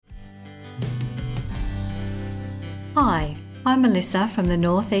Hi, I'm Melissa from the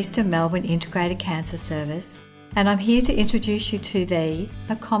North Eastern Melbourne Integrated Cancer Service, and I'm here to introduce you to the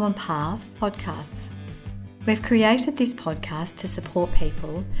A Common Path podcasts. We've created this podcast to support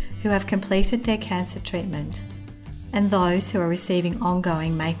people who have completed their cancer treatment and those who are receiving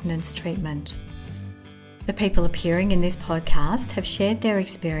ongoing maintenance treatment. The people appearing in this podcast have shared their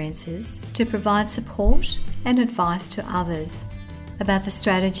experiences to provide support and advice to others about the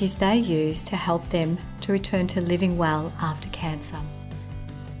strategies they use to help them to return to living well after cancer.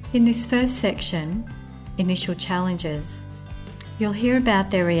 In this first section, Initial Challenges, you'll hear about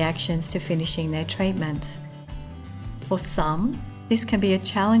their reactions to finishing their treatment. For some, this can be a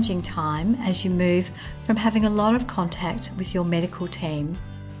challenging time as you move from having a lot of contact with your medical team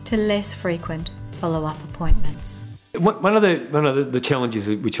to less frequent follow-up appointments. One of the challenges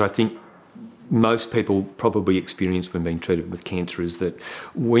which I think most people probably experience when being treated with cancer is that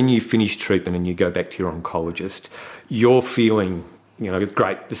when you finish treatment and you go back to your oncologist, you're feeling,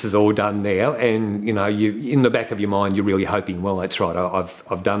 great, this is all done now, and you in the back of your mind you're really hoping, well, that's right,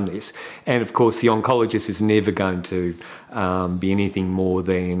 I've done this. And of course the oncologist is never going to be anything more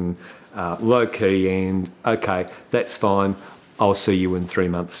than low key and okay, that's fine, I'll see you in 3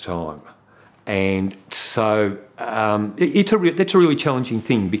 months' time. And so that's a really challenging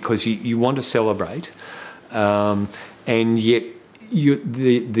thing because you want to celebrate, and yet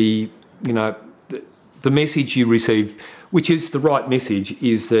the message you receive, which is the right message,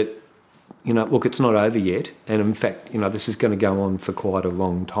 is that look, it's not over yet, and in fact this is going to go on for quite a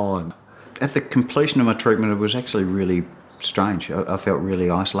long time. At the completion of my treatment, it was actually really strange. I felt really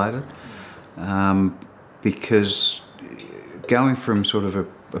isolated because going from sort of a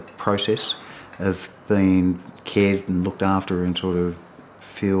process of being cared and looked after and sort of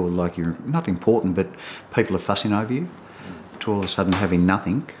feel like you're not important but people are fussing over you, to all of a sudden having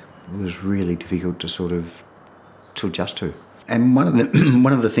nothing was really difficult to adjust to. And one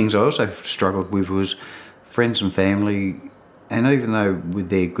of the things I also struggled with was friends and family, and even though with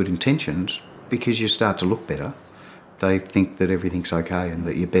their good intentions, because you start to look better, they think that everything's okay and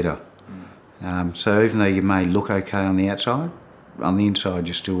that you're better. So even though you may look okay on the outside, on the inside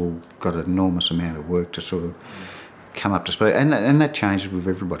you've still got an enormous amount of work to sort of come up to speed, and that changes with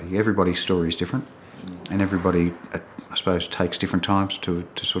everybody. Everybody's story is different, and everybody, I suppose, takes different times to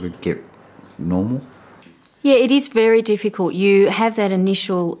sort of get normal. Yeah, it is very difficult. You have that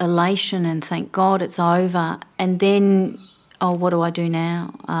initial elation and thank God it's over, and then, oh, what do I do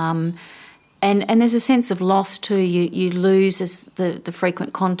now? And there's a sense of loss too. You lose the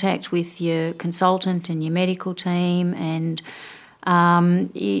frequent contact with your consultant and your medical team, and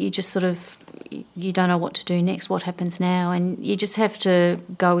you just sort of, you don't know what to do next, what happens now, and you just have to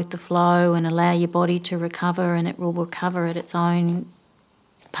go with the flow and allow your body to recover, and it will recover at its own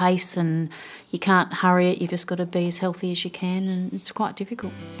pace, and you can't hurry it, you've just got to be as healthy as you can, and it's quite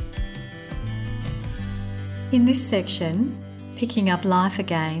difficult. In this section, Picking Up Life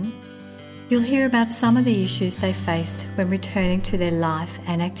Again, you'll hear about some of the issues they faced when returning to their life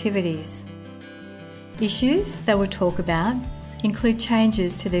and activities. Issues they will talk about include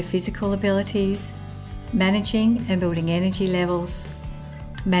changes to their physical abilities, managing and building energy levels,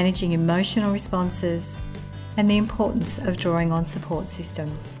 managing emotional responses, and the importance of drawing on support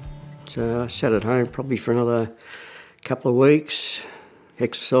systems. So I sat at home probably for another couple of weeks,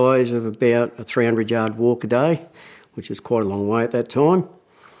 exercise of about a 300-yard walk a day, which is quite a long way at that time,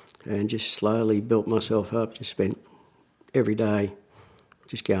 and just slowly built myself up. Just spent every day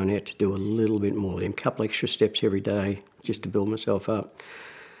just going out to do a little bit more, them couple extra steps every day just to build myself up.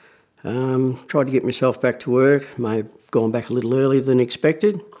 Tried to get myself back to work, may have gone back a little earlier than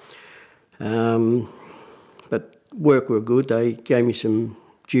expected, but work were good. They gave me some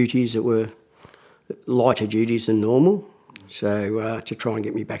duties that were lighter duties than normal, so to try and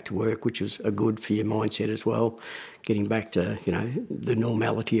get me back to work, which was a good for your mindset as well, getting back to the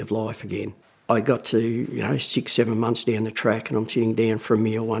normality of life again. I got to 6-7 months down the track, and I'm sitting down for a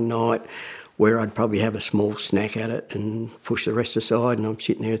meal one night where I'd probably have a small snack at it and push the rest aside, and I'm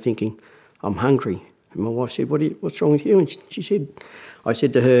sitting there thinking, I'm hungry. And my wife said, what's wrong with you? And I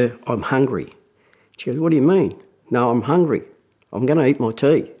said to her, I'm hungry. She goes, what do you mean? No, I'm hungry. I'm going to eat my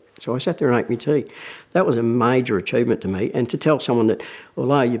tea. So I sat there and ate my tea. That was a major achievement to me, and to tell someone that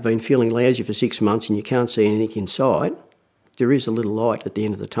although you've been feeling lousy for 6 months and you can't see anything inside, there is a little light at the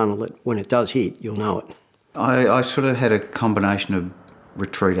end of the tunnel that when it does hit, you'll know it. I sort of had a combination of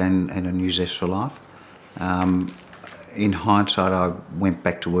retreat and a new zest for life. In hindsight, I went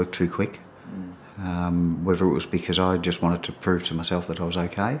back to work too quick, whether it was because I just wanted to prove to myself that I was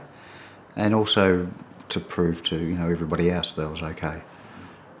okay, and also to prove to everybody else that I was okay.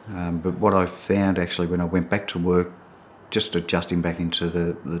 But what I found actually when I went back to work just adjusting back into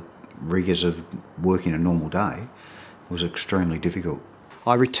the rigours of working a normal day was extremely difficult.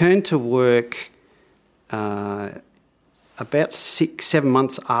 I returned to work about 7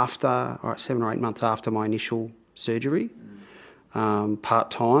 months after, or 7 or 8 months after my initial surgery,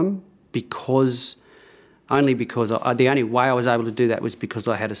 part-time, only because the only way I was able to do that was because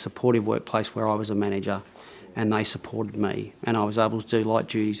I had a supportive workplace where I was a manager and they supported me, and I was able to do light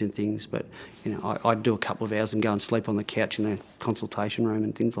duties and things, but I'd do a couple of hours and go and sleep on the couch in the consultation room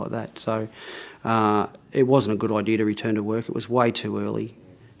and things like that. So it wasn't a good idea to return to work. It was way too early.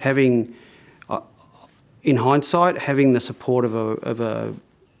 In hindsight, having the support of a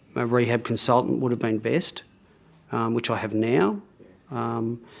rehab consultant would have been best, which I have now.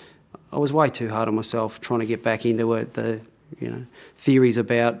 I was way too hard on myself trying to get back into it. The theories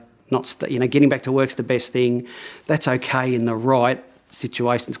about getting back to work's the best thing. That's okay in the right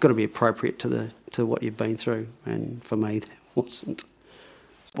situation. It's got to be appropriate to what you've been through, and for me, that wasn't.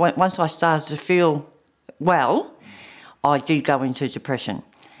 Once I started to feel well, I did go into depression,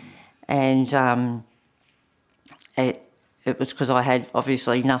 and it was because I had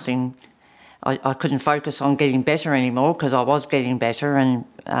obviously nothing. I couldn't focus on getting better anymore because I was getting better, and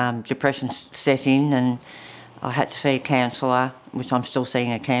depression set in, and I had to see a counsellor, which I'm still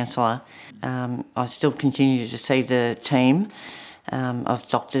seeing a counsellor. I still continue to see the team of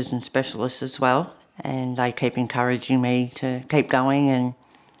doctors and specialists as well, and they keep encouraging me to keep going, and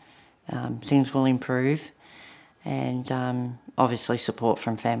things will improve. And obviously support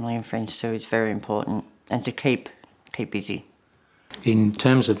from family and friends too is very important, and to keep busy. In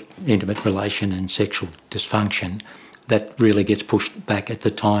terms of intimate relation and sexual dysfunction, that really gets pushed back at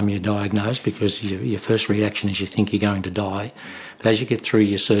the time you're diagnosed, because your first reaction is you think you're going to die. But as you get through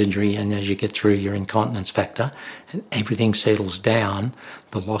your surgery and as you get through your incontinence factor and everything settles down,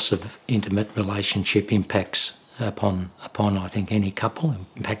 the loss of intimate relationship impacts upon I think any couple,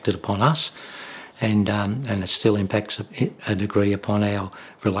 impacted upon us, and it still impacts a degree upon our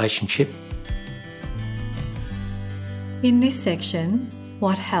relationship. In this section,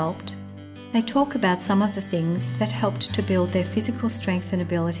 What Helped, they talk about some of the things that helped to build their physical strength and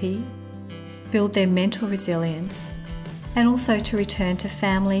ability, build their mental resilience, and also to return to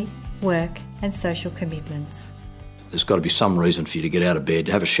family, work and social commitments. There's got to be some reason for you to get out of bed,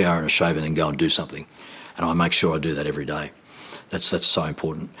 have a shower and a shave and then go and do something. And I make sure I do that every day. That's so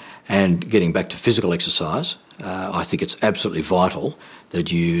important. And getting back to physical exercise, I think it's absolutely vital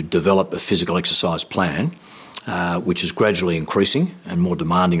that you develop a physical exercise plan which is gradually increasing and more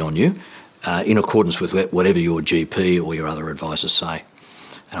demanding on you in accordance with whatever your GP or your other advisors say.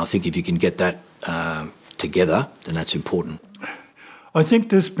 And I think if you can get that together, then that's important. I think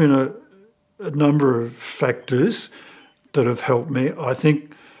there's been a number of factors that have helped me. I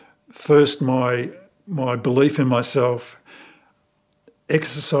think first my belief in myself,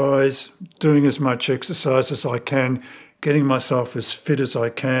 exercise, doing as much exercise as I can, getting myself as fit as I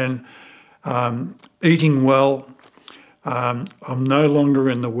can, eating well. I'm no longer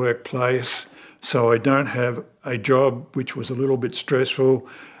in the workplace, so I don't have a job which was a little bit stressful,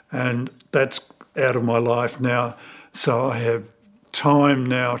 and that's out of my life now. So I have time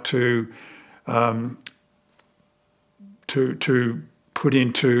now to put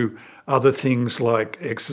into other things like exercise.